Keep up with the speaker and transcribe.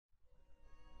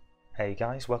Hey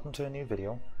guys, welcome to a new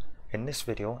video. In this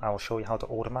video I will show you how to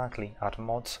automatically add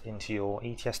mods into your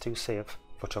ETS2 save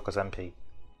for TruckersMP.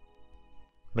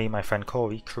 Me and my friend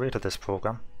Corey created this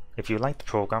program. If you like the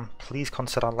program, please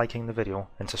consider liking the video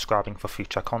and subscribing for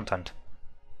future content.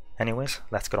 Anyways,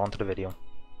 let's get on to the video.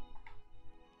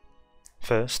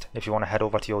 First, if you want to head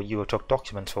over to your Eurotruck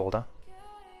documents folder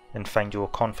and find your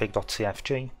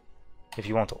config.cfg, if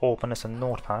you want to open this in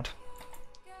Notepad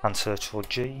and search for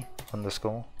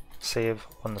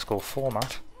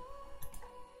g_save_format,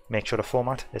 make sure the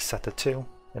format is set to 2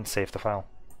 and save the file.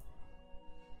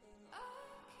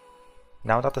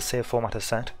 Now that the save format is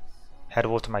set, head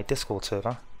over to my Discord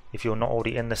server. If you're not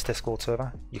already in this Discord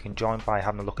server, you can join by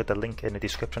having a look at the link in the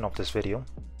description of this video.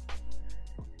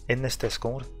 In this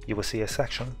Discord, you will see a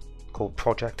section called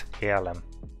Project ALM.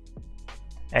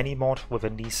 Any mod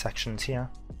within these sections here,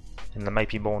 and there might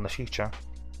be more in the future,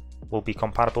 will be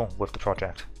compatible with the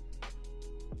project.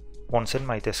 Once in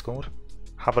my Discord,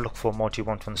 have a look for a mod you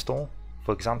want to install.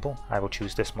 For example, I will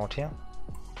choose this mod here,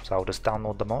 so I'll just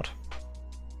download the mod.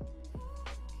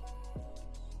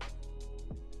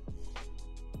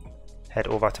 Head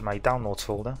over to my downloads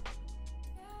folder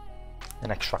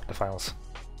and extract the files.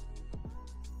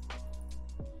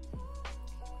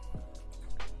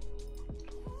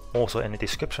 Also in the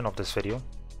description of this video,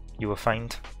 you will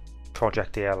find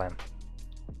Project ALM.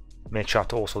 Make sure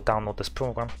to also download this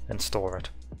program and store it.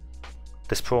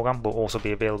 This program will also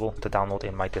be available to download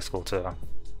in my Discord server.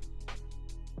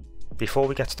 Before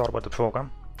we get started with the program,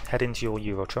 head into your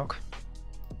Eurotruck.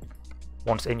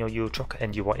 Once in your Eurotruck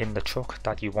and you are in the truck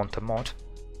that you want to mod,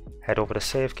 head over to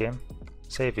Save Game,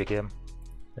 save your game,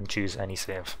 and choose any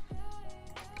save.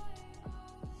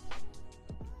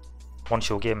 Once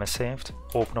your game is saved,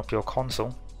 open up your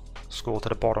console, scroll to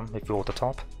the bottom if you're at the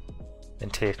top,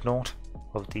 and take note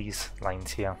of these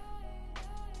lines here.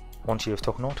 Once you have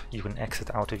took note, you can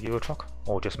exit out of Eurotruck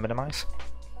or just minimize.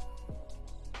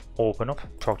 Open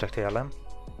up Project ALM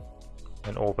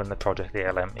and open the Project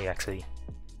ALM exe.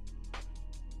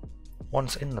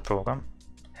 Once in the program,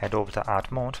 head over to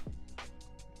Add Mod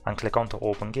and click on to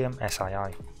Open Game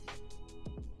SII.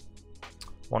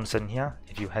 Once in here,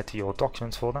 if you head to your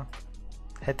Documents folder,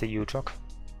 head to Eurotruck,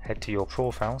 head to your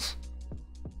Profiles,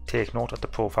 take note of the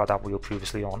profile that we were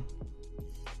previously on,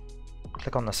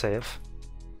 click on the save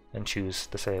and choose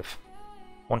the save.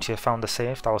 Once you have found the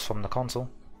save that was from the console,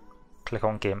 click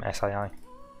on Game SII.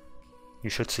 You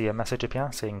should see a message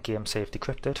appear saying Game Save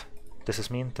Decrypted.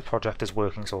 This means the project is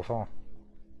working so far.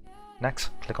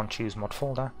 Next, click on Choose Mod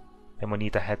Folder and we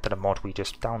need to head to the mod we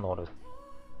just downloaded.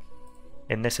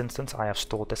 In this instance, I have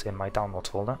stored this in my Downloads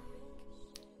folder.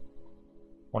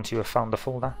 Once you have found the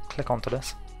folder, click onto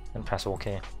this and press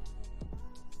OK.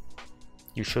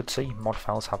 You should see mod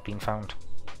files have been found.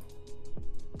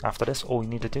 After this, all you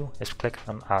need to do is click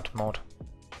on Add Mod.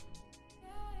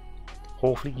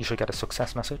 Hopefully you should get a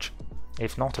success message.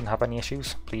 If not and have any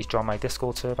issues, please join my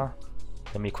Discord server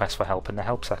and request for help in the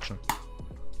help section.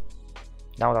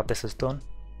 Now that this is done,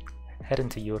 head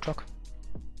into Eurotruck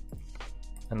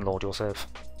and load your save.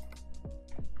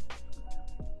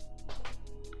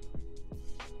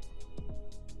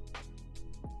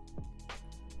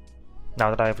 Now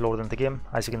that I have loaded in the game,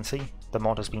 as you can see, the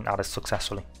mod has been added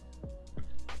successfully.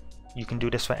 You can do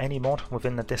this for any mod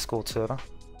within the Discord server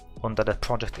under the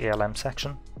Project ALM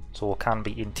section, so it can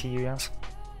be interiors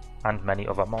and many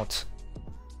other mods.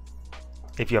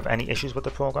 If you have any issues with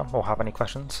the program or have any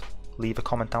questions, leave a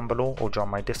comment down below or join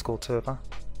my Discord server.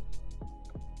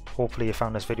 Hopefully you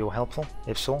found this video helpful.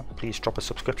 If so, please drop a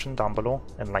subscription down below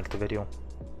and like the video.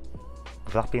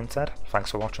 With that being said,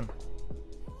 thanks for watching.